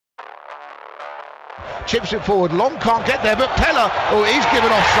chips it forward. Long can't get there, but Pella, oh, he's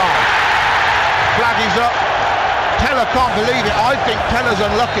given offside. Flag is up. Pella can't believe it. I think Pella's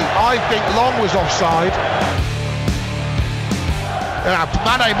unlucky. I think Long was offside.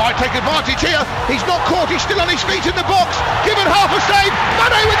 Mané might take advantage here. He's not caught. He's still on his feet in the box. Given half a save.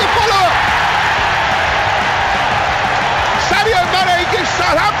 Mané with the follow-up. Sadio Mané gives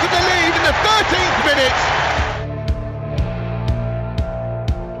Southampton the lead in the 13th minute.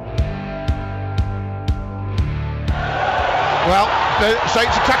 Well, the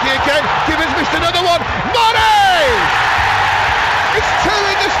Saints attacking again. Gibbons missed another one. Mané! It's two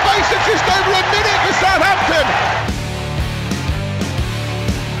in the space of just over a minute for Southampton.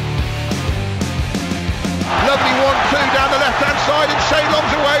 Lovely 1-2 down the left-hand side, and Shane Long's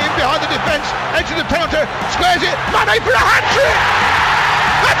away in behind the defence, edge of the counter, squares it, Mané for a hat-trick!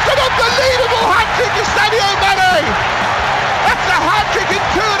 That's an unbelievable hat-trick to Sadio Mané! That's a hat-trick in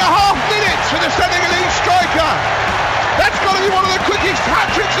 2.5 minutes for the Senegalese striker! That's got to be one of the quickest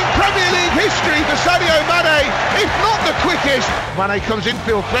hat-tricks in Premier League history for Sadio Mané, if not the quickest. Mané comes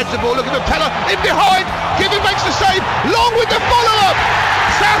infield, threads the ball, look at the Pella, in behind, Gibbon makes the save, Long with the follow-up!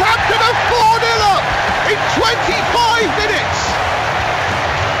 Southampton are 4-0 up in 25 minutes!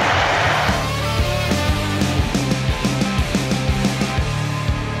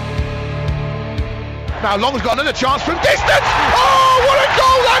 Now Long's got another chance from distance! Oh, what a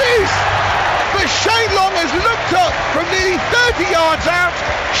goal that is! But Shane Long has looked up from nearly 30 yards out,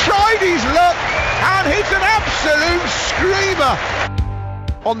 tried his luck, and hits an absolute screamer.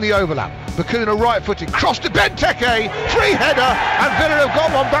 On the overlap, Bakuna right-footed, cross to Benteke, free header, and Villa have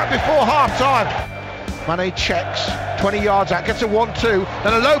got one back before half-time. Mané checks, 20 yards out, gets a 1-2,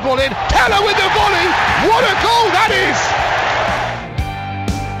 then a low ball in, Pella with the volley, what a goal that is!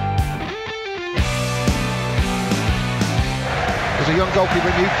 There's a young goalkeeper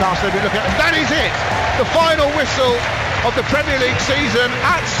in Newcastle, they've been looking at, and that is it! The final whistle of the Premier League season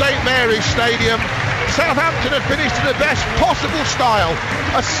at St Mary's Stadium. Southampton have finished in the best possible style,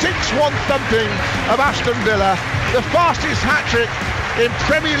 a 6-1 thumping of Aston Villa, the fastest hat-trick in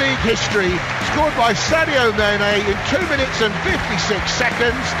Premier League history, scored by Sadio Mané in 2 minutes and 56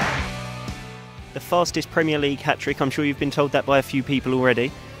 seconds. The fastest Premier League hat-trick, I'm sure you've been told that by a few people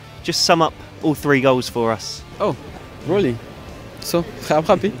already. Just sum up all 3 goals for us. Oh, really? So, I'm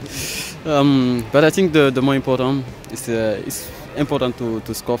happy. But I think the more important is it's important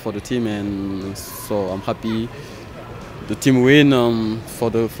to score for the team, and so I'm happy the team win for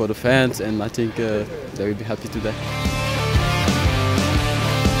the fans, and I think they will be happy today.